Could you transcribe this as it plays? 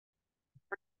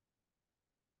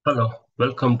Hello,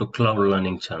 welcome to Cloud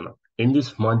Learning channel. In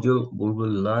this module, we will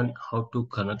learn how to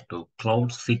connect to Cloud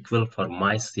SQL for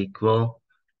MySQL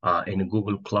in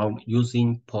Google Cloud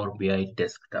using Power BI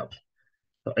Desktop.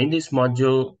 So in this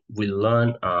module, we'll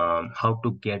learn how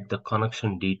to get the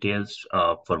connection details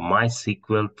for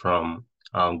MySQL from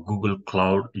Google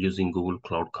Cloud using Google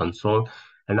Cloud Console.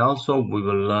 And also we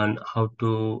will learn how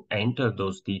to enter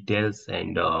those details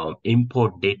and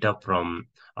import data from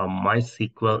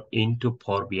MySQL into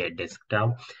Power BI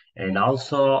Desktop. And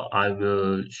also I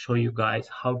will show you guys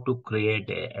how to create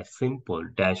a simple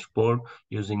dashboard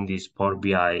using this Power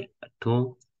BI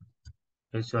tool.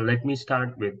 Okay, so let me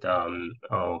start with open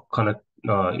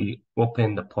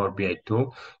the Power BI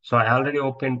tool. So I already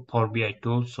opened Power BI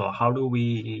tool. So how do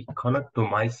we connect to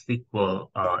MySQL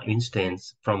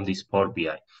instance from this Power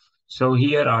BI? So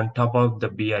here on top of the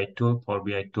BI tool, Power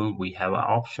BI tool, we have an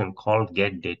option called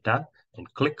Get Data,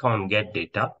 and click on Get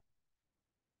Data.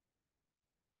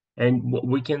 And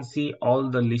we can see all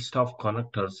the list of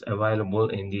connectors available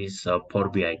in this Power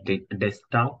BI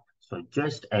desktop. So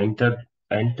just enter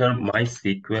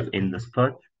MySQL in the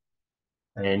search,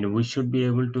 and we should be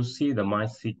able to see the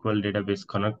MySQL database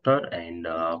connector and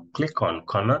click on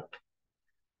connect.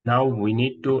 Now we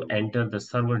need to enter the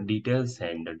server details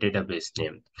and the database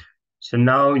name. So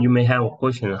now you may have a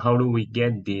question, how do we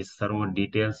get these server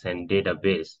details and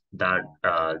database that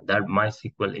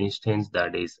MySQL instance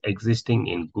that is existing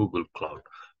in Google Cloud?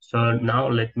 So now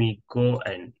let me go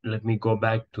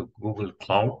back to Google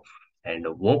Cloud and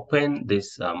open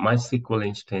this MySQL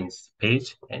instance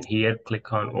page. And here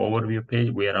click on overview page.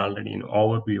 We are already in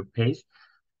overview page,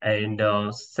 and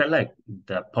select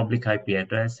the public IP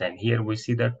address. And here we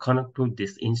see that connect to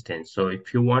this instance. So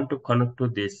if you want to connect to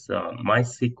this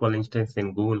MySQL instance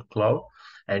in Google Cloud,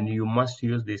 and you must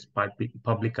use this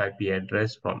public IP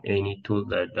address from any tool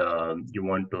that you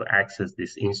want to access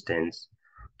this instance.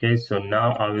 Okay, so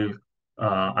now I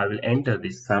will enter the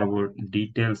server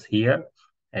details here.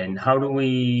 And how do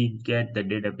we get the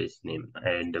database name?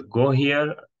 And go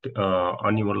here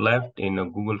on your left in a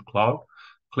Google Cloud,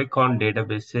 click on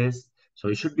databases. So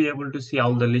you should be able to see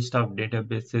all the list of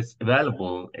databases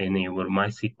available in your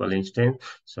MySQL instance.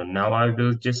 So now I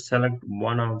will just select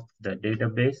one of the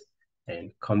database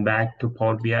and come back to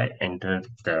Power BI, enter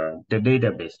the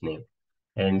database name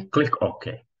and click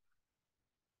OK.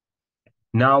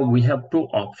 Now we have two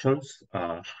options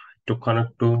to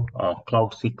connect to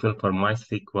Cloud SQL for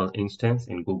MySQL instance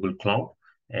in Google Cloud.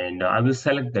 And I will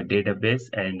select the database.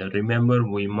 And remember,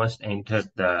 we must enter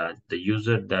the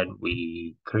user that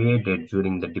we created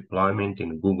during the deployment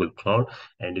in Google Cloud.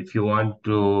 And if you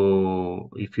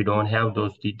don't have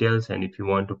those details and if you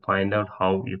want to find out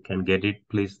how you can get it,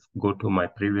 please go to my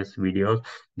previous videos.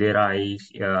 There are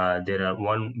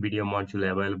one video module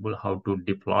available how to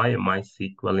deploy a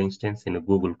MySQL instance in a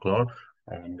Google Cloud,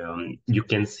 and you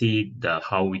can see the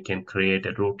how we can create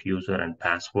a root user and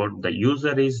password. The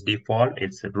user is default;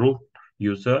 it's a root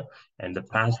user, and the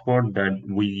password that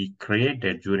we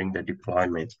created during the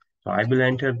deployment. So I will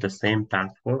enter the same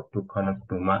password to connect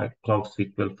to my Cloud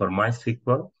SQL for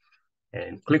MySQL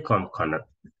and click on connect.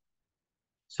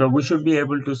 So we should be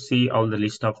able to see all the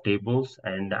list of tables,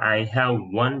 and I have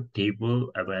one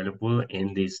table available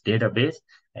in this database,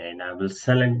 and I will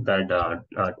select that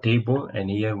table, and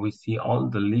here we see all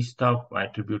the list of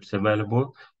attributes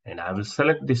available, and I will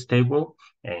select this table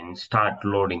and start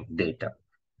loading data.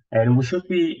 And we should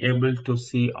be able to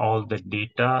see all the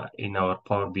data in our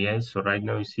Power BI. So right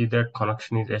now you see that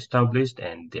connection is established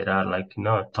and there are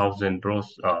 1,000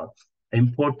 rows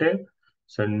imported.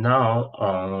 So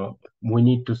now we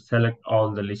need to select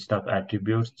all the list of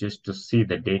attributes just to see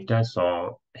the data.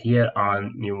 So here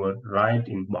on your right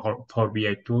in Power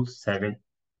BI tools,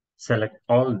 select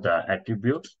all the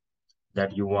attributes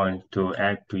that you want to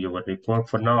add to your report.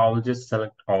 For now, I will just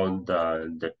select all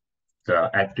the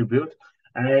attributes.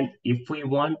 And if we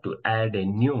want to add a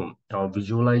new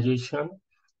visualization,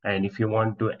 and if you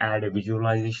want to add a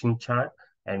visualization chart,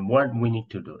 and what we need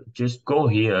to do, just go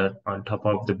here on top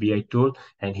of the BI tool,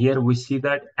 and here we see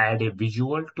that add a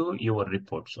visual to your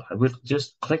report. So I will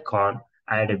just click on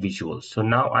add a visual. So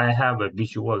now I have a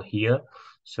visual here.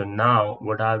 So now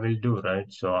what I will do,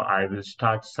 right? So I will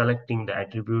start selecting the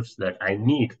attributes that I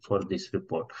need for this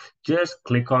report. Just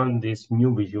click on this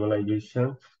new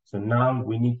visualization. So now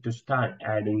we need to start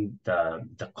adding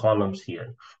the columns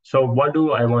here. So what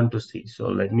do I want to see? So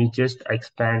let me just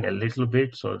expand a little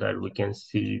bit so that we can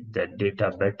see the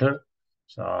data better.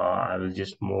 So I will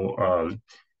just move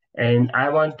and I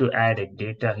want to add a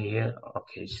data here.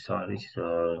 Okay, sorry.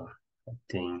 So I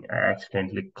think I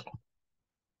accidentally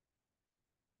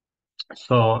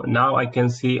So now I can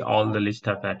see all the list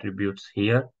of attributes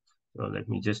here. So let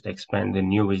me just expand the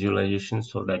new visualization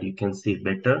so that you can see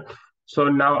better. So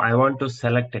now I want to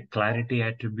select a clarity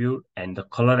attribute and the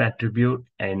color attribute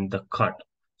and the cut.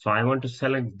 So I want to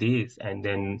select these and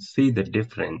then see the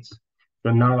difference.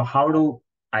 So now how do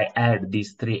I add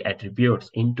these three attributes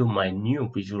into my new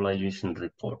visualization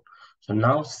report? So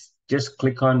now just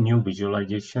click on new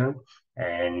visualization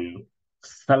and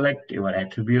select your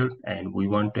attribute, and we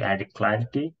want to add a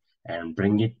clarity and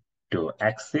bring it to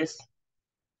axis.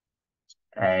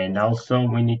 And also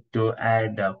we need to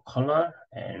add a color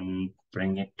and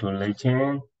bring it to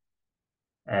legend.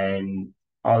 And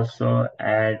also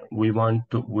add, we want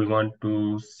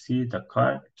to see the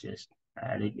cut, just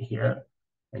add it here.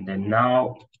 And then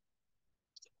now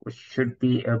we should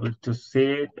be able to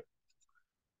see it.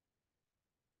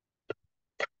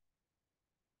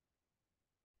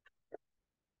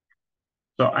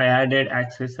 So I added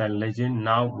access and legend.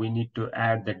 Now we need to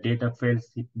add the data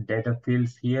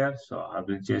fields here. So I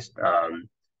will just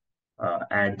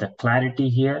add the clarity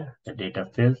here, the data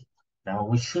field. Now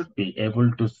we should be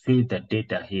able to see the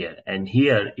data here. And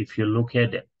here, if you look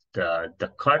at it,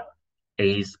 the cut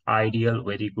is ideal,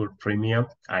 very good premium,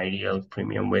 ideal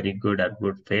premium, very good at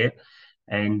good fair.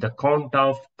 And the count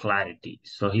of clarity.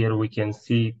 So here we can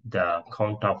see the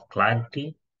count of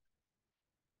clarity.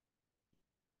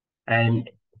 And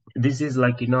this is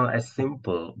like, a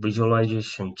simple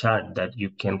visualization chart that you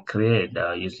can create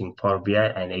using Power BI.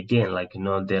 And again, like,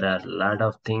 there are a lot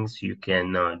of things you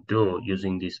can do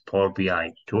using this Power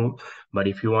BI tool. But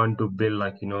if you want to build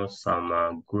like,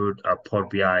 some good Power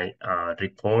BI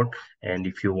report, and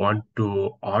if you want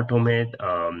to automate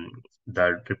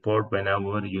the report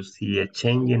whenever you see a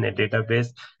change in a database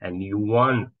and you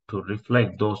want to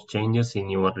reflect those changes in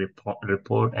your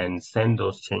report and send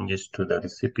those changes to the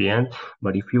recipient.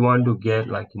 But if you want to get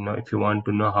like, if you want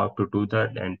to know how to do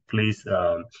that, and please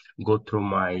go through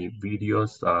my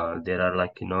videos. There are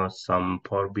like, some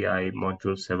Power BI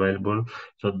modules available.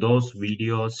 So those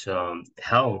videos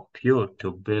help you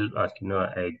to build like,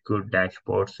 a good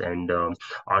dashboards and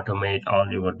automate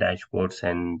all your dashboards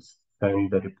and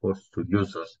send the reports to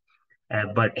users.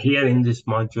 But here in this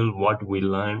module, what we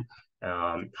learned,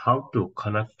 how to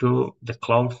connect to the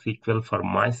Cloud SQL for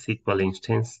MySQL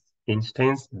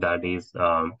instance that is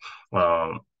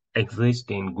exist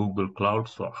in Google Cloud.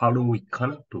 So how do we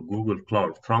connect to Google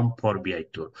Cloud from Power BI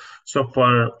tool? So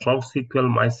for Cloud SQL,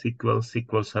 MySQL,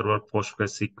 SQL Server,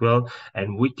 PostgreSQL,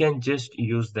 and we can just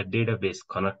use the database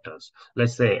connectors.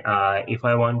 Let's say if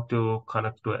I want to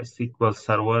connect to a SQL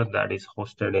Server that is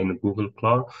hosted in Google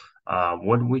Cloud,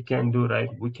 what we can do, right?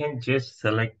 We can just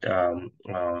select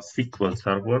SQL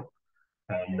Server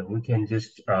and we can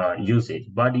just use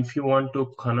it. But if you want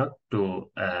to connect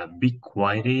to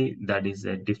BigQuery, that is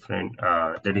different.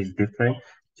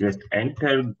 Just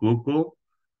enter Google,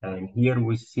 and here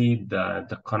we see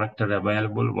the connector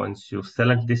available. Once you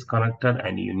select this connector,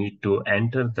 and you need to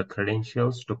enter the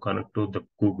credentials to connect to the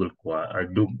Google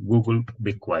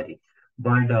BigQuery.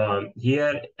 But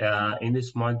here in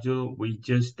this module, we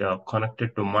just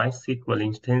connected to MySQL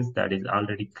instance that is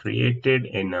already created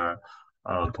in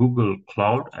Google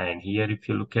Cloud. And here, if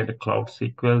you look at the Cloud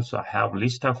SQL, so I have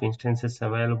list of instances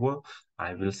available.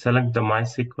 I will select the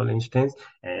MySQL instance,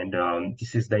 and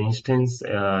this is the instance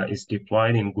is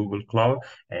deployed in Google Cloud,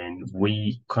 and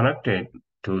we connected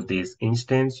to this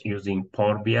instance using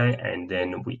Power BI, and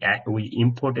then we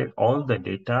imported all the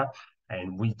data,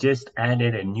 and we just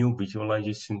added a new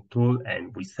visualization tool,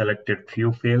 and we selected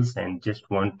few fields and just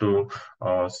want to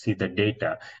see the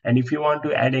data. And if you want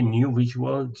to add a new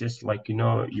visual, just like,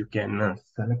 you can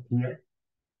select here,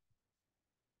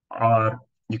 or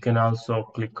you can also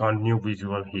click on new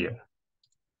visual here.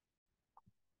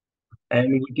 And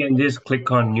we can just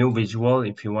click on new visual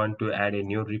if you want to add a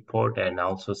new report, and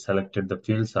also selected the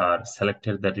fields or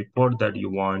selected the report that you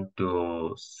want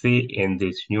to see in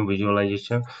this new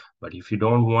visualization. But if you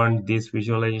don't want this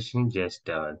visualization, just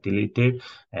delete it,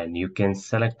 and you can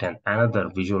select another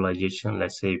visualization.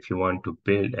 Let's say if you want to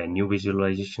build a new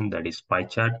visualization that is pie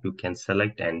chart, you can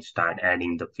select and start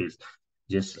adding the fields.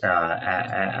 Just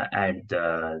add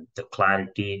the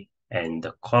clarity and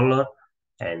the color,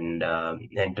 and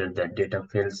enter the data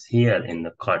fields here in the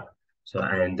cut. So,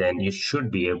 and then you should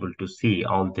be able to see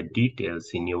all the details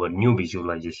in your new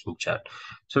visualization chart.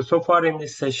 So far in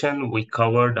this session, we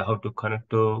covered how to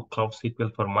connect to Cloud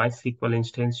SQL for MySQL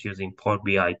instance using Power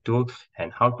BI tool,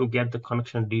 and how to get the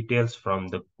connection details from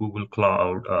the Google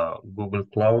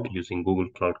Cloud using Google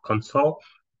Cloud Console.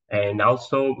 And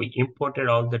also we imported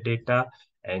all the data,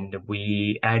 and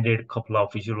we added a couple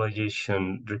of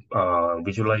visualization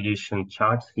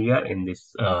charts here in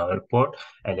this report.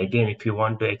 And again, if you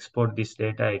want to export this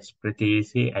data, it's pretty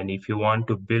easy. And if you want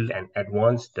to build an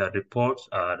advanced reports,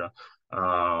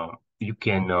 or you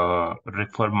can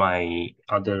refer my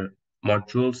other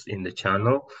modules in the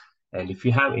channel. And if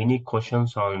you have any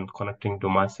questions on connecting to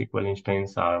MySQL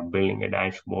instance, or building a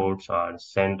dashboards, or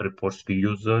send reports to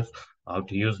users, how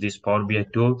to use this Power BI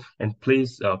tool, and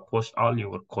please post all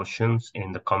your questions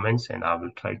in the comments, and I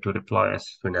will try to reply as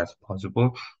soon as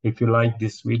possible. If you like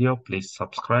this video, please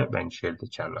subscribe and share the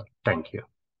channel. Thank you.